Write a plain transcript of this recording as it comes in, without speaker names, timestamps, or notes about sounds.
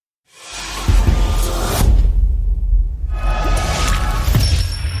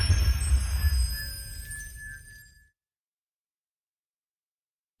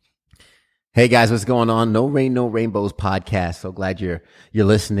Hey guys, what's going on? No Rain, No Rainbows podcast. So glad you're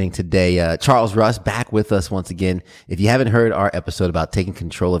listening today. Charles Russ back with us once again. If you haven't heard our episode about taking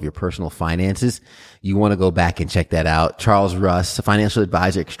control of your personal finances, you want to go back and check that out. Charles Russ, a financial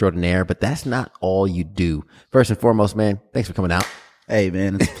advisor extraordinaire, but that's not all you do. First and foremost, man, thanks for coming out. Hey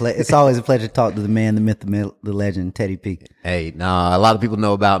man, it's always a pleasure to talk to the man, the myth, the legend, Teddy P. Hey, a lot of people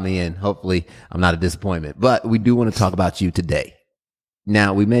know about me and hopefully I'm not a disappointment, but we do want to talk about you today.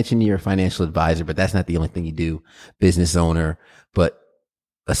 Now, we mentioned you're a financial advisor, but that's not the only thing you do, business owner. But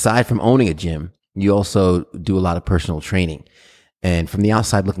aside from owning a gym, you also do a lot of personal training. And from the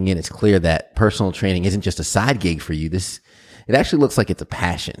outside looking in, it's clear that personal training isn't just a side gig for you. It actually looks like it's a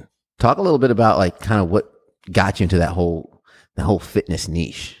passion. Talk a little bit about like kind of what got you into that whole fitness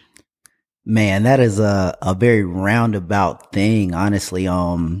niche. Man, that is a very roundabout thing, honestly.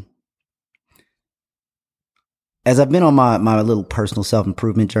 As I've been on my little personal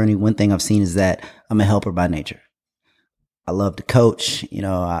self-improvement journey, one thing I've seen is that I'm a helper by nature. I love to coach,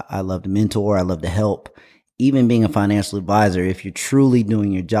 I love to mentor, I love to help. Even being a financial advisor, if you're truly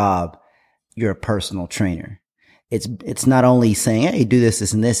doing your job, you're a personal trainer. It's not only saying, hey, do this,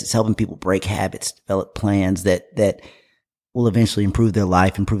 this, and this. It's helping people break habits, develop plans that will eventually improve their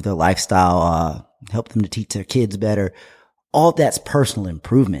life, improve their lifestyle, help them to teach their kids better. All that's personal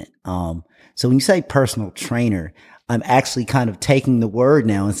improvement. So when you say personal trainer, I'm actually kind of taking the word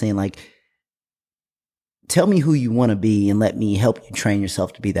now and saying like, tell me who you want to be and let me help you train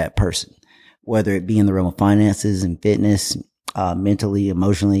yourself to be that person, whether it be in the realm of finances and fitness, mentally,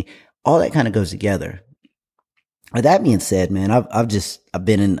 emotionally, all that kind of goes together. With that being said, man, I've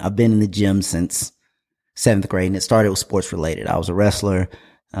been in the gym since 7th grade, and it started with sports related. I was a wrestler,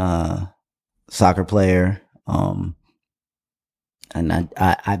 soccer player, and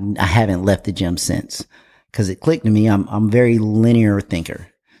I haven't left the gym since, because it clicked to me. I'm a very linear thinker.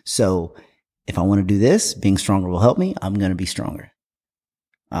 So if I want to do this, being stronger will help me. I'm going to be stronger.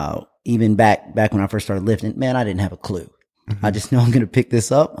 Even back when I first started lifting, man, I didn't have a clue. Mm-hmm. I just know I'm going to pick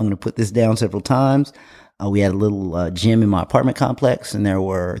this up. I'm going to put this down several times. We had a little gym in my apartment complex, and there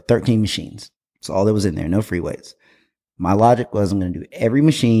were 13 machines. That's all that was in there. No free weights. My logic was I'm going to do every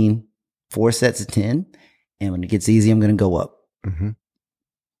machine, 4 sets of 10. And when it gets easy, I'm going to go up. Mm-hmm.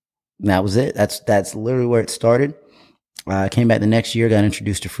 And that was it. That's literally where it started. I came back the next year, got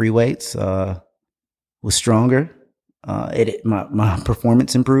introduced to free weights, was stronger. My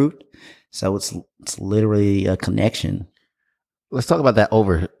performance improved. So it's literally a connection. Let's talk about that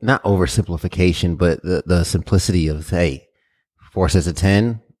not oversimplification, but the simplicity of, hey, 4 sets of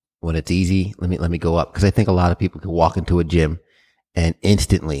 10. When it's easy, let me go up. Cause I think a lot of people can walk into a gym and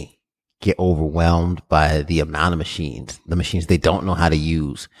instantly get overwhelmed by the amount of the machines they don't know how to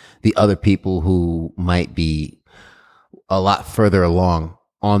use, the other people who might be a lot further along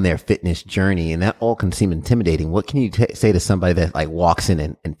on their fitness journey. And that all can seem intimidating. What can you say to somebody that like walks in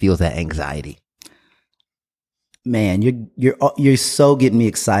and feels that anxiety? Man, you're so getting me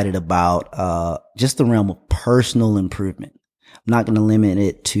excited about, just the realm of personal improvement. I'm not going to limit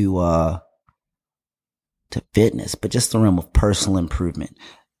it to fitness, but just the realm of personal improvement.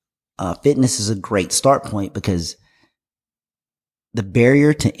 Fitness is a great start point because the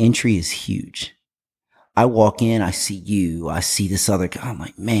barrier to entry is huge. I walk in, I see you, I see this other guy. I'm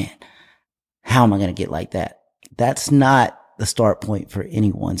like, man, how am I going to get like that? That's not the start point for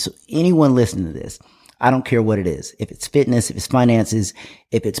anyone. So anyone listening to this, I don't care what it is. If it's fitness, if it's finances,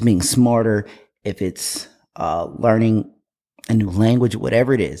 if it's being smarter, if it's learning a new language,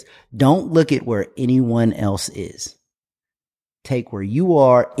 whatever it is, don't look at where anyone else is. Take where you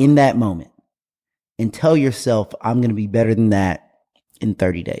are in that moment and tell yourself, I'm going to be better than that in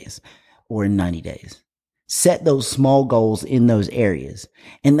 30 days or in 90 days. Set those small goals in those areas.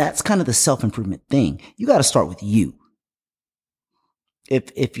 And that's kind of the self-improvement thing. You got to start with you.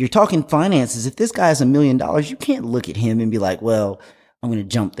 If you're talking finances, if this guy has $1 million, you can't look at him and be like, well, I'm going to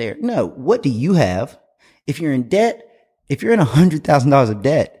jump there. No, what do you have? If you're in debt, if you're in $100,000 of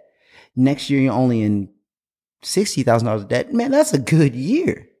debt, next year you're only in $60,000 of debt, man, that's a good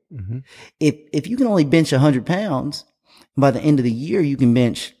year. Mm-hmm. If you can only bench 100 pounds, by the end of the year, you can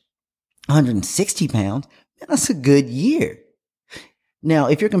bench 160 pounds, man, that's a good year. Now,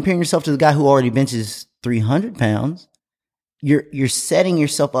 if you're comparing yourself to the guy who already benches 300 pounds, you're setting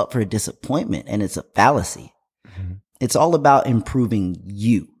yourself up for a disappointment, and it's a fallacy. Mm-hmm. It's all about improving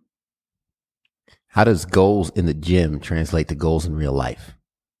you. How does goals in the gym translate to goals in real life?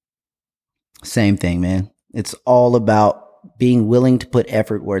 Same thing, man. It's all about being willing to put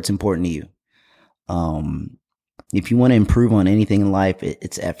effort where it's important to you. If you want to improve on anything in life,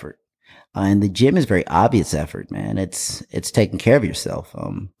 it's effort. And the gym is very obvious effort, man. It's taking care of yourself.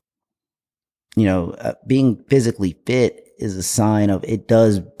 being physically fit is a sign of, it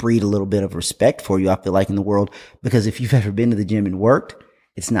does breed a little bit of respect for you, I feel like, in the world, because if you've ever been to the gym and worked,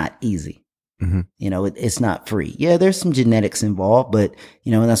 it's not easy. Mm-hmm. It's not free. Yeah, there's some genetics involved, but,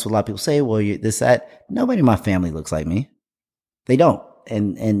 and that's what a lot of people say. Well, that. Nobody in my family looks like me. They don't.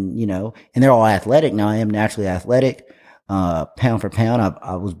 And they're all athletic. Now I am naturally athletic. Pound for pound,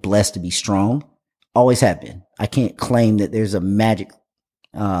 I was blessed to be strong. Always have been. I can't claim that there's a magic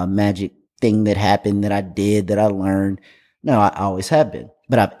thing that happened that I did, that I learned. No, I always have been,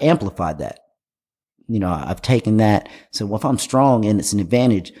 but I've amplified that. I've taken that. So if I'm strong and it's an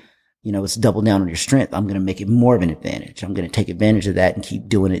advantage, it's double down on your strength. I'm going to make it more of an advantage. I'm going to take advantage of that and keep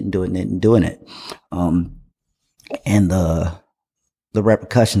doing it and doing it and doing it. And the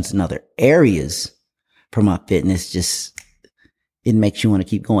repercussions in other areas for my fitness, it makes you want to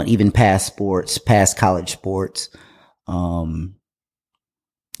keep going, even past sports, past college sports.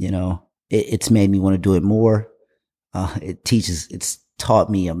 It's made me want to do it more. It's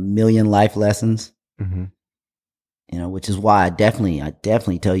taught me a million life lessons. Mm-hmm. Which is why I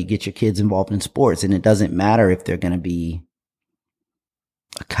definitely tell you, get your kids involved in sports. And it doesn't matter if they're going to be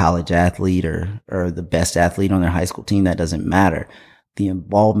a college athlete or the best athlete on their high school team. That doesn't matter. The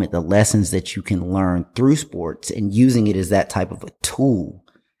involvement, the lessons that you can learn through sports and using it as that type of a tool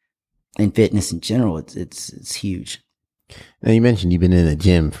in fitness in general, it's huge. Now, you mentioned you've been in the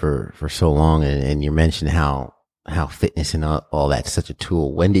gym for so long, and you mentioned how fitness and all that's such a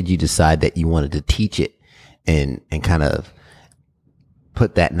tool. When did you decide that you wanted to teach it and kind of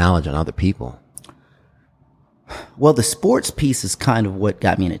put that knowledge on other people? Well, the sports piece is kind of what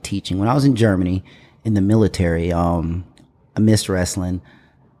got me into teaching. When I was in Germany in the military, I missed wrestling.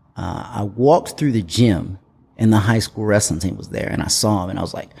 I walked through the gym and the high school wrestling team was there, and I saw them, and I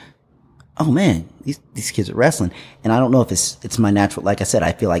was like, oh man, these kids are wrestling. And I don't know if it's my natural, like I said,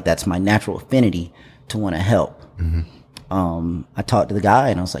 I feel like that's my natural affinity to want to help. Mm-hmm. I talked to the guy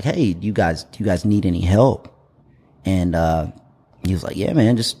and I was like, hey, do you guys need any help? And, he was like, yeah,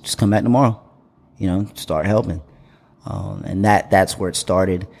 man, just come back tomorrow, start helping. And that's where it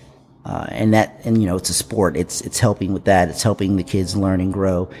started. And it's a sport. It's helping with that. It's helping the kids learn and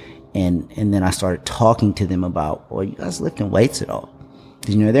grow. And then I started talking to them about, well, you guys lifting weights at all?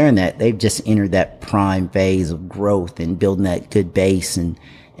 Because, they've just entered that prime phase of growth and building that good base and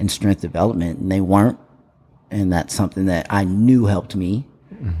strength development, and they weren't. And that's something that I knew helped me.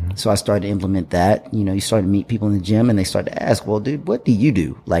 Mm-hmm. So I started to implement that. You started to meet people in the gym and they started to ask, well, dude, what do you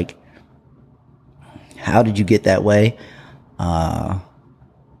do? Like, how did you get that way? And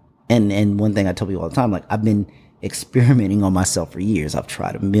one thing I tell people all the time, like, I've been experimenting on myself for years. I've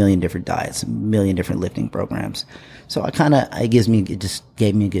tried a million different diets, a million different lifting programs. So it just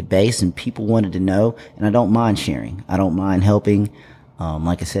gave me a good base, and people wanted to know, and I don't mind sharing. I don't mind helping.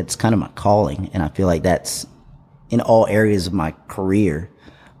 Like I said, it's kind of my calling, and I feel like that's in all areas of my career.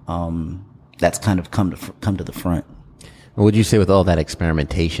 That's kind of come to the front. What would you say with all that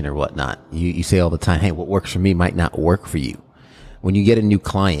experimentation or whatnot? You say all the time, hey, what works for me might not work for you. When you get a new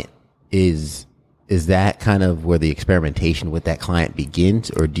client, is that kind of where the experimentation with that client begins,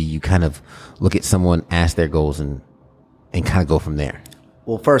 or do you kind of look at someone, ask their goals, and kind of go from there?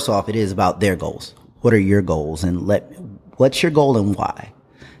 Well, first off, it is about their goals. What are your goals, and what's your goal and why?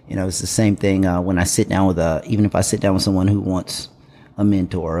 It's the same thing when I sit down even if I sit down with someone who wants a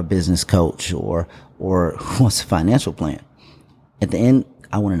mentor, a business coach, or who wants a financial plan. At the end,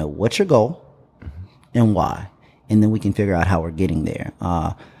 I want to know what's your goal and why, and then we can figure out how we're getting there.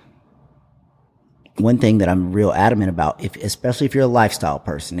 One thing that I'm real adamant about, especially if you're a lifestyle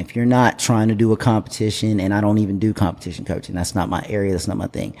person, if you're not trying to do a competition, and I don't even do competition coaching, that's not my area, that's not my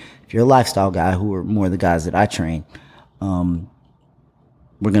thing. If you're a lifestyle guy, who are more the guys that I train,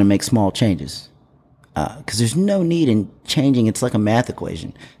 we're going to make small changes. Cause there's no need in changing. It's like a math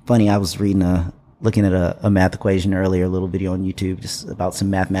equation. Funny, I was looking at a math equation earlier, a little video on YouTube, just about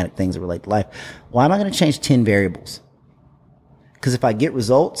some mathematic things that relate to life. Why am I going to change 10 variables? Cause if I get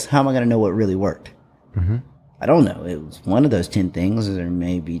results, how am I going to know what really worked? Mm-hmm. I don't know. It was one of those 10 things, or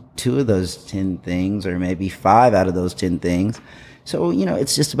maybe 2 of those 10 things, or maybe 5 out of those 10 things. So,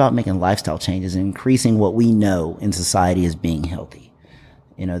 it's just about making lifestyle changes and increasing what we know in society as being healthy.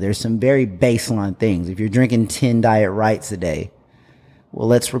 There's some very baseline things. If you're drinking 10 Diet Rights a day, well,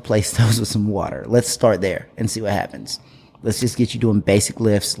 let's replace those with some water. Let's start there and see what happens. Let's just get you doing basic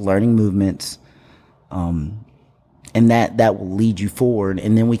lifts, learning movements, and that will lead you forward,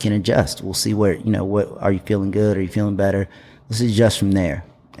 and then we can adjust. We'll see where, what, are you feeling good? Are you feeling better? Let's adjust from there.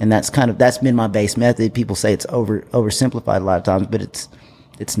 And that's been my base method. People say it's oversimplified a lot of times, but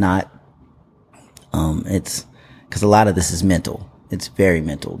it's not. It's because a lot of this is mental. It's very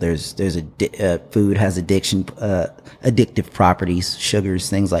mental. Food has addictive properties, sugars,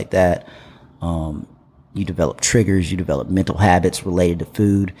 things like that. You develop triggers, you develop mental habits related to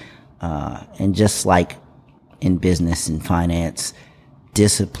food. And just like in business and finance,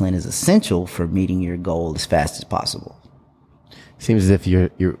 discipline is essential for meeting your goal as fast as possible. Seems as if you're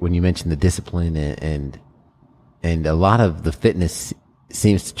when you mentioned the discipline and a lot of the fitness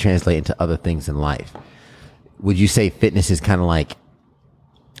seems to translate into other things in life. Would you say fitness is kind of like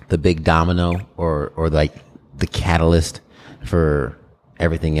the big domino or like the catalyst for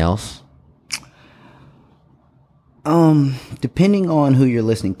everything else? Depending on who you're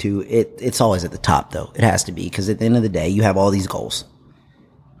listening to, it's always at the top though. It has to be, because at the end of the day, you have all these goals.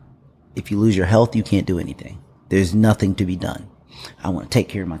 If you lose your health, you can't do anything. There's nothing to be done. I want to take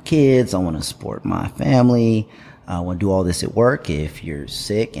care of my kids. I want to support my family. I want to do all this at work. If you're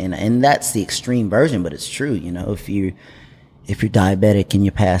sick, and that's the extreme version, but it's true. You know, if you're diabetic and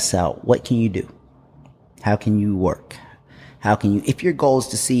you pass out, what can you do? How can you work? How can you, if your goal is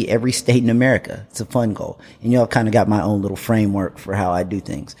to see every state in America, it's a fun goal. And I've kind of got my own little framework for how I do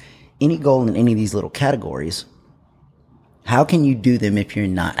things. Any goal in any of these little categories, how can you do them if you're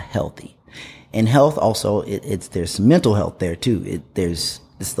not healthy? And health also, there's mental health there too.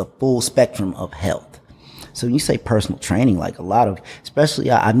 It's the full spectrum of health. So when you say personal training, like a lot of, especially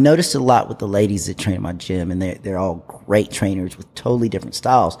I've noticed a lot with the ladies that train at my gym, and they're all great trainers with totally different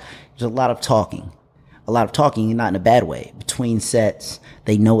styles. There's a lot of talking, and not in a bad way. Between sets,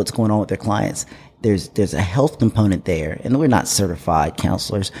 they know what's going on with their clients. There's a health component there, and we're not certified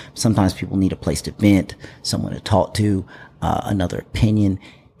counselors. Sometimes people need a place to vent, someone to talk to, another opinion.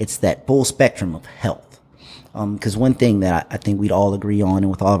 It's that full spectrum of health. Because one thing that I think we'd all agree on,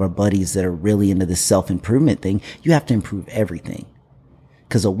 and with all of our buddies that are really into this self-improvement thing, you have to improve everything.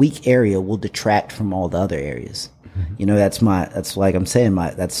 Because a weak area will detract from all the other areas. Mm-hmm. You know, that's why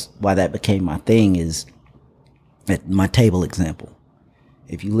that became my thing, is my table example.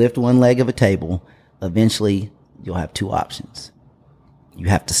 If you lift one leg of a table, eventually you'll have two options. You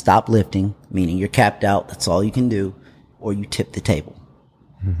have to stop lifting, meaning you're capped out, that's all you can do, or you tip the table.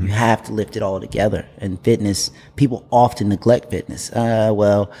 Mm-hmm. You have to lift it all together. And fitness, people often neglect fitness. I'm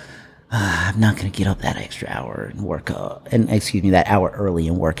not going to get up that extra hour and that hour early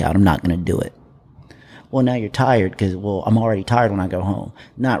and work out. I'm not going to do it. Well, now you're tired because, I'm already tired when I go home.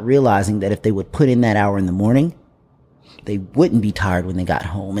 Not realizing that if they would put in that hour in the morning, they wouldn't be tired when they got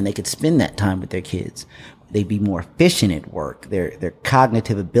home, and they could spend that time with their kids. They'd be more efficient at work. Their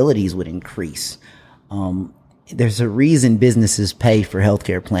cognitive abilities would increase. There's a reason businesses pay for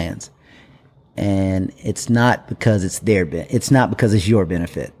healthcare plans, and it's not because it's not because it's your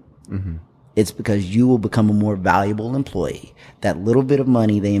benefit. Mm-hmm. It's because you will become a more valuable employee. That little bit of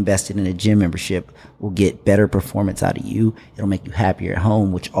money they invested in a gym membership will get better performance out of you. It'll make you happier at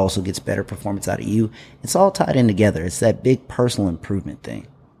home, which also gets better performance out of you. It's all tied in together. It's that big personal improvement thing.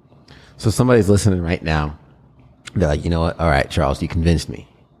 So somebody's listening right now. They're like, you know what? All right, Charles, you convinced me.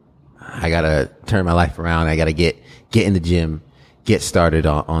 I got to turn my life around. I got to get in the gym, get started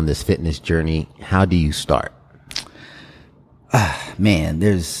on this fitness journey. How do you start? Man,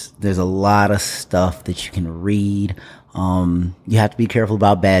 there's a lot of stuff that you can read. You have to be careful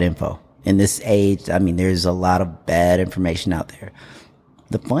about bad info. In this age, there's a lot of bad information out there.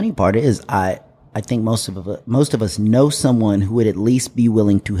 The funny part is I think most of us know someone who would at least be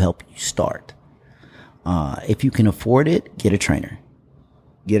willing to help you start. If you can afford it, get a trainer.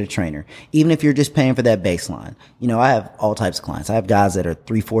 Get a trainer. Even if you're just paying for that baseline. You know, I have all types of clients. I have guys that are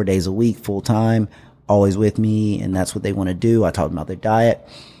 3-4 days a week, full time, always with me, and that's what they want to do. I talk about their diet.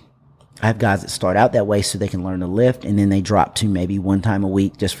 I have guys that start out that way so they can learn to lift, and then they drop to maybe one time a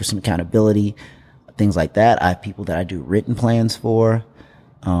week just for some accountability, things like that. I have people that I do written plans for.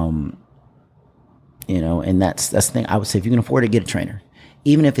 And that's the thing. I would say, if you can afford it, get a trainer.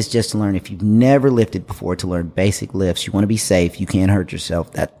 Even if it's just to learn, if you've never lifted before, to learn basic lifts. You want to be safe. You can't hurt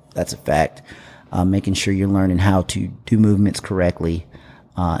yourself. That's a fact. Making sure you're learning how to do movements correctly,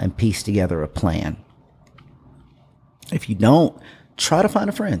 and piece together a plan. If you don't, try to find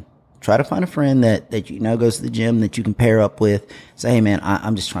a friend. Try to find a friend that goes to the gym that you can pair up with. Say, hey man,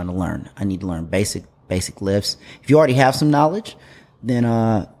 I'm just trying to learn. I need to learn basic lifts. If you already have some knowledge, then,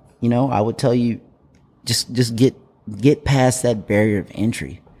 I would tell you, just get past that barrier of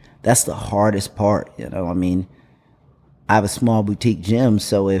entry. That's the hardest part. I have a small boutique gym.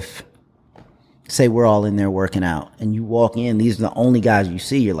 So if, say we're all in there working out and you walk in, these are the only guys you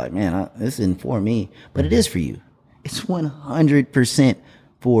see, you're like, man, this isn't for me, but it is for you. It's 100%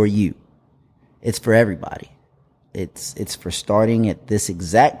 for you. It's for everybody. It's for starting at this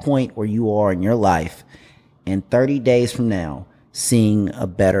exact point where you are in your life. And 30 days from now, seeing a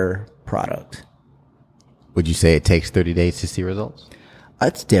better product. Would you say it takes 30 days to see results?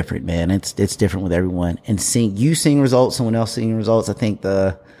 It's different, man. It's different with everyone. And seeing results, someone else seeing results. I think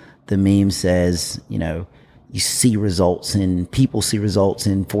the meme says, you see results and people see results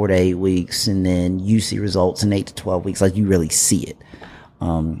in 4 to 8 weeks, and then you see results in 8 to 12 weeks. Like, you really see it.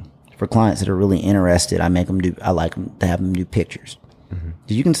 For clients that are really interested, I like them to have them do pictures.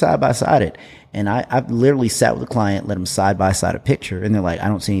 Because you can side by side it. And I've literally sat with a client, let them side by side a picture, and they're like, I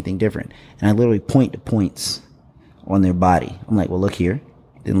don't see anything different. And I literally point to points on their body. I'm like, well, look here,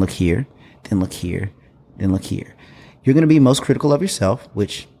 then look here, then look here, then look here. You're going to be most critical of yourself,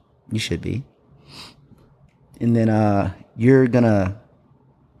 which you should be. And then you're going to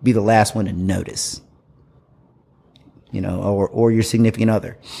be the last one to notice, or your significant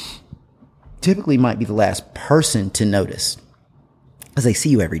other. Typically might be the last person to notice because they see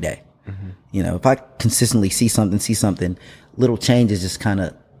you every day. If I consistently see something, little changes just kind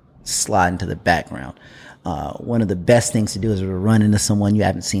of slide into the background. One of the best things to do is to run into someone you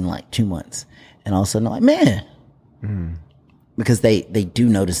haven't seen in like 2 months. And all of a sudden, they're like, man, because they do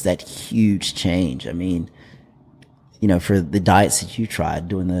notice that huge change. I mean, for the diets that you tried,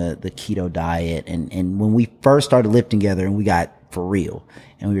 doing the keto diet, and when we first started lifting together and we got for real,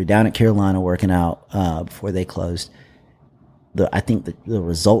 and we were down at Carolina working out before they closed, I think the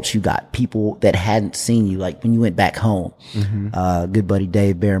results you got, people that hadn't seen you, like when you went back home, good buddy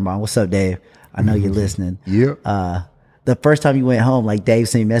Dave Barrenbaum. What's up, Dave? I know you're listening. Yeah. The first time you went home, like Dave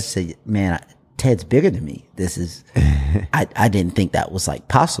sent me a message, said, man, Ted's bigger than me. This is, I didn't think that was like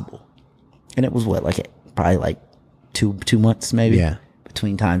possible. And it was probably like two months maybe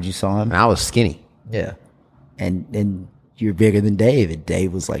between times you saw him. And I was skinny. Yeah. And you're bigger than Dave. And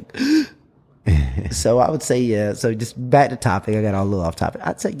Dave was like, so I would say, yeah. So just back to topic. I got all a little off topic.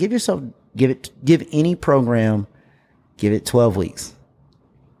 I'd say give any program, give it 12 weeks.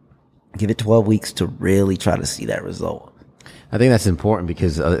 Give it 12 weeks to really try to see that result. I think that's important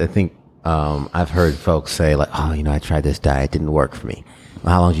because I think, I've heard folks say like, oh, I tried this diet. It didn't work for me.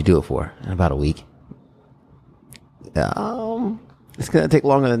 Well, how long did you do it for? About a week. It's going to take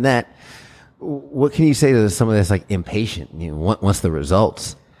longer than that. What can you say to someone that's like impatient? What's the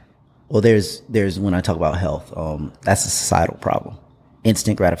results? Well, there's when I talk about health, that's a societal problem.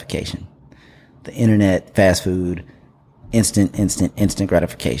 Instant gratification. The internet, fast food, instant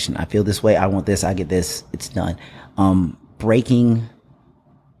gratification. I feel this way. I want this. I get this. It's done. Breaking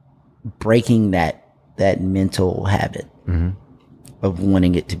that mental habit of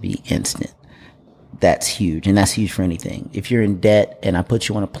wanting it to be instant. That's huge. And that's huge for anything. If you're in debt and I put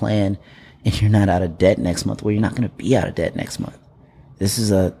you on a plan and you're not out of debt next month, well, you're not going to be out of debt next month. This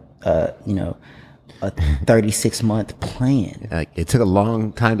is a 36-month plan. It took a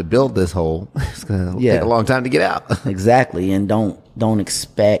long time to build this hole. It's going to take a long time to get out. Exactly. And don't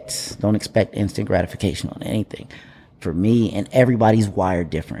expect instant gratification on anything. For me, and everybody's wired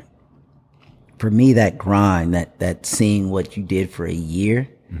different. For me, that grind, that seeing what you did for a year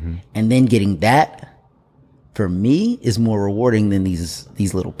and then getting that, for me, is more rewarding than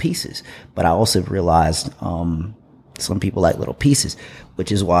these little pieces. But I also realized, some people like little pieces,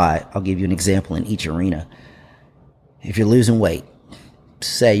 which is why I'll give you an example in each arena. If you're losing weight,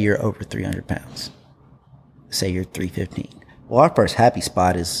 say you're over 300 pounds, say you're 315. Well, our first happy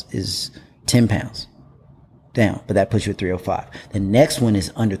spot is 10 pounds down, but that puts you at 305. The next one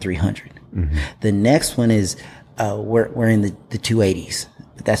is under 300. The next one is, we're in the 280s,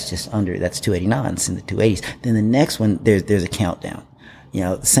 but that's 289. It's in the 280s. Then the next one, there's a countdown.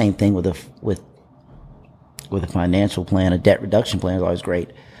 The same thing with a financial plan. A debt reduction plan is always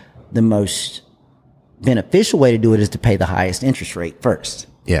great. The most beneficial way to do it is to pay the highest interest rate first.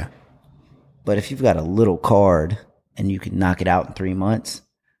 Yeah. But if you've got a little card and you can knock it out in 3 months,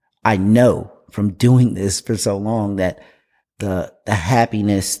 I know from doing this for so long that the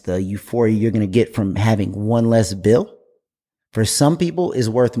happiness, the euphoria you're going to get from having one less bill for some people is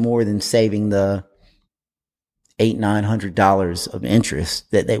worth more than saving the $800-900 of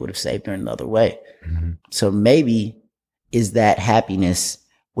interest that they would have saved in another way. So maybe is that happiness,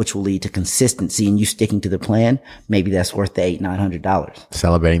 which will lead to consistency and you sticking to the plan, maybe that's worth the $800-900.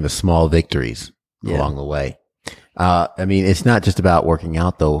 Celebrating the small victories along the way. It's not just about working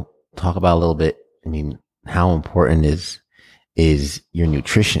out though. Talk about a little bit. How important is your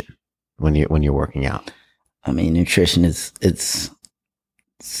nutrition when you're working out? Nutrition it's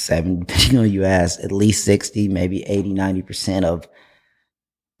 7, depending on who you ask, at least 60, maybe 80, 90%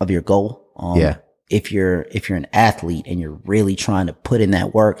 of your goal. If you're an athlete and you're really trying to put in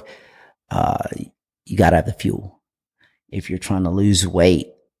that work, you gotta have the fuel. If you're trying to lose weight,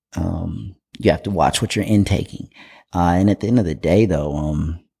 you have to watch what you're intaking. And at the end of the day,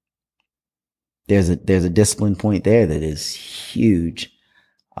 though, there's a discipline point there that is huge,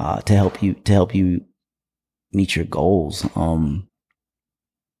 to help you meet your goals.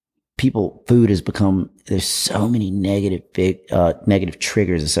 Food has become, there's so many negative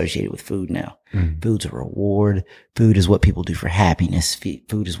triggers associated with food now. Food's a reward. Food is what people do for happiness.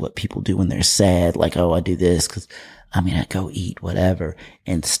 Food is what people do when they're sad. Like, oh, I do this because I'm going to go eat whatever,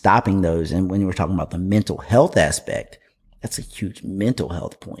 and stopping those. And when we're talking about the mental health aspect, that's a huge mental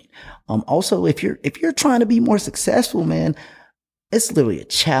health point. Also, if you're trying to be more successful, man, it's literally a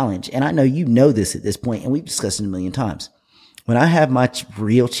challenge. And I know you know this at this point, and we've discussed it a million times. When I have my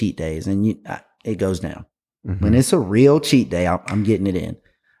real cheat days, and it goes down. When it's a real cheat day, I'm getting it in.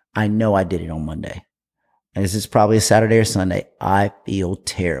 I know I did it on Monday. And this is probably a Saturday or Sunday. I feel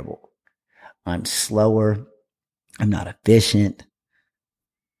terrible. I'm slower. I'm not efficient.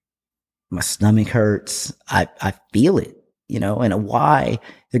 My stomach hurts. I feel it, and why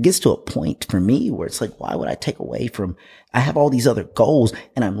there gets to a point for me where it's like, why would I take away from, I have all these other goals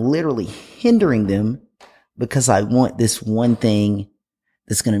and I'm literally hindering them because I want this one thing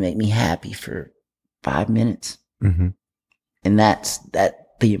that's going to make me happy for 5 minutes. And that's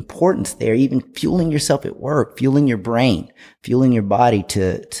the importance there, even fueling yourself at work, fueling your brain, fueling your body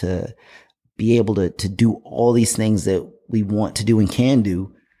to be able to do all these things that we want to do and can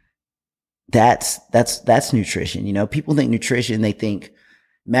do. That's nutrition. People think nutrition, they think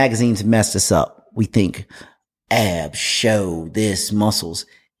magazines messed us up. We think abs, show, this, muscles.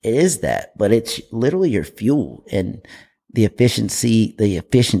 It is that, but it's literally your fuel and the efficiency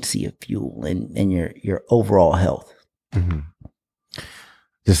of fuel and your overall health.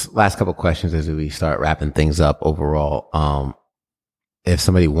 Just last couple of questions as we start wrapping things up overall. If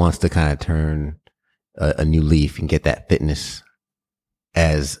somebody wants to kind of turn a new leaf and get that fitness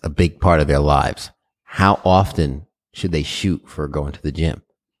as a big part of their lives, how often should they shoot for going to the gym?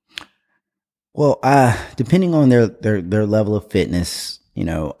 Well, depending on their level of fitness,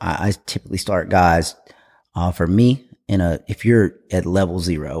 I typically start guys, for me, if you're at level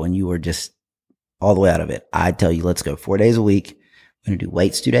 0 and you are just all the way out of it, I tell you, let's go 4 days a week. We're going to do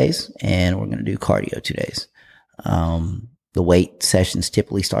weights 2 days and we're going to do cardio 2 days. The weight sessions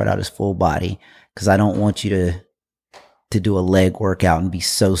typically start out as full body because I don't want you to do a leg workout and be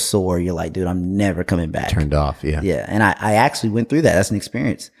so sore. You're like, dude, I'm never coming back. Turned off. Yeah. Yeah. And I actually went through that. That's an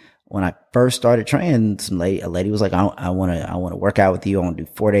experience. When I first started training, a lady was like, I want to work out with you. I want to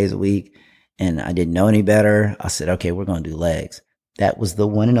do 4 days a week. And I didn't know any better. I said, okay, we're going to do legs. That was the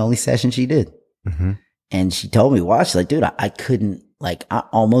one and only session she did. And she told me why. She's like, dude, I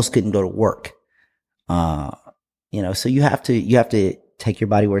almost couldn't go to work. So you have to take your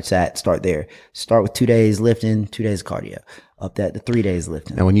body where it's at, start there. Start with 2 days lifting, 2 days cardio, up that to 3 days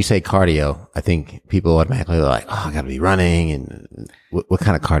lifting. And when you say cardio, I think people automatically are like, oh, I got to be running. And what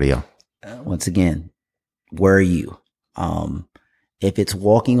kind of cardio? Once again, where are you? If it's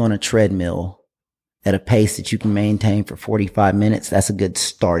walking on a treadmill at a pace that you can maintain for 45 minutes, that's a good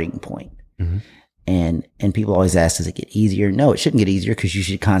starting point. And people always ask, does it get easier? No, it shouldn't get easier because you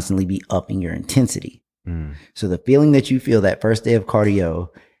should constantly be upping your intensity. So the feeling that you feel that first day of cardio,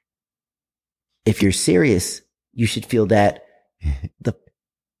 if you're serious, you should feel that the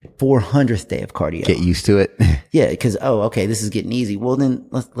 400th day of cardio. Get used to it. Yeah, because, okay, this is getting easy. Well, then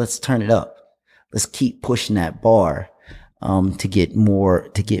let's turn it up. Let's keep pushing that bar to get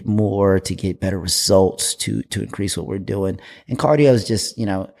better results, to increase what we're doing. And cardio is just,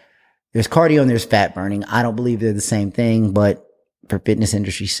 there's cardio and there's fat burning. I don't believe they're the same thing, but for fitness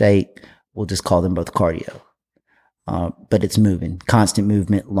industry's sake, we'll just call them both cardio. But it's moving, constant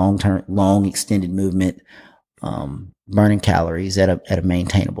movement, long extended movement, burning calories at a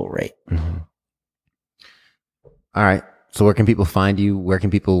maintainable rate. All right. So where can people find you? Where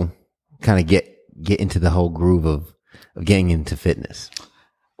can people kind of get into the whole groove of getting into fitness?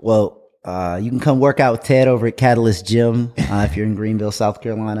 Well, you can come work out with Ted over at Catalyst Gym. If you're in Greenville, South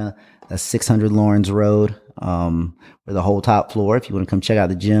Carolina, that's 600 Lawrence Road. We're the whole top floor. If you want to come check out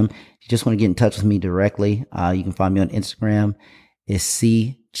the gym, if you just want to get in touch with me directly, you can find me on Instagram. It's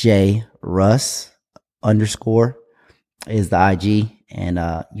CJRuss_ is the IG.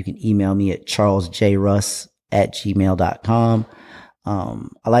 And, you can email me at charlesjruss@gmail.com.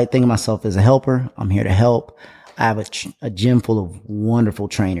 I like thinking of myself as a helper. I'm here to help. I have a gym full of wonderful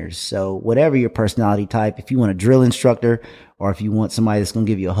trainers. So whatever your personality type, if you want a drill instructor or if you want somebody that's going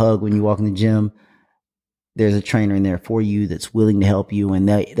to give you a hug when you walk in the gym, there's a trainer in there for you that's willing to help you, and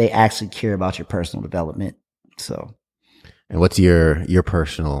they actually care about your personal development. So, and what's your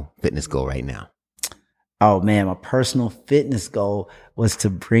personal fitness goal right now? Oh man, my personal fitness goal was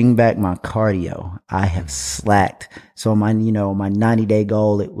to bring back my cardio. I have slacked. So my 90-day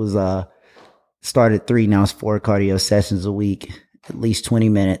goal, it was, started 3, now it's 4 cardio sessions a week, at least 20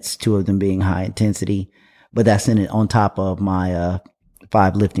 minutes, 2 of them being high intensity, but that's in it on top of my,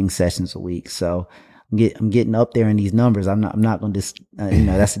 5 lifting sessions a week. So I'm getting up there in these numbers. I'm not going to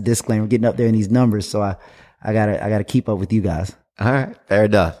that's a disclaimer, getting up there in these numbers. So I gotta keep up with you guys. All right. Fair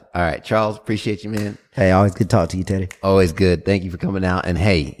enough. All right. Charles, appreciate you, man. Hey, always good to talk to you, Teddy. Always good. Thank you for coming out. And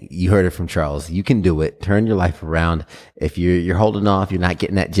hey, you heard it from Charles. You can do it. Turn your life around. If you're holding off, you're not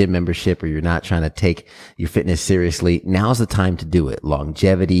getting that gym membership, or you're not trying to take your fitness seriously, now's the time to do it.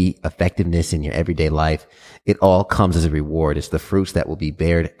 Longevity, effectiveness in your everyday life, it all comes as a reward. It's the fruits that will be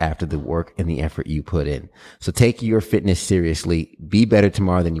bared after the work and the effort you put in. So take your fitness seriously. Be better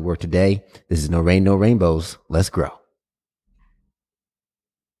tomorrow than you were today. This is No Rain, No Rainbows. Let's grow.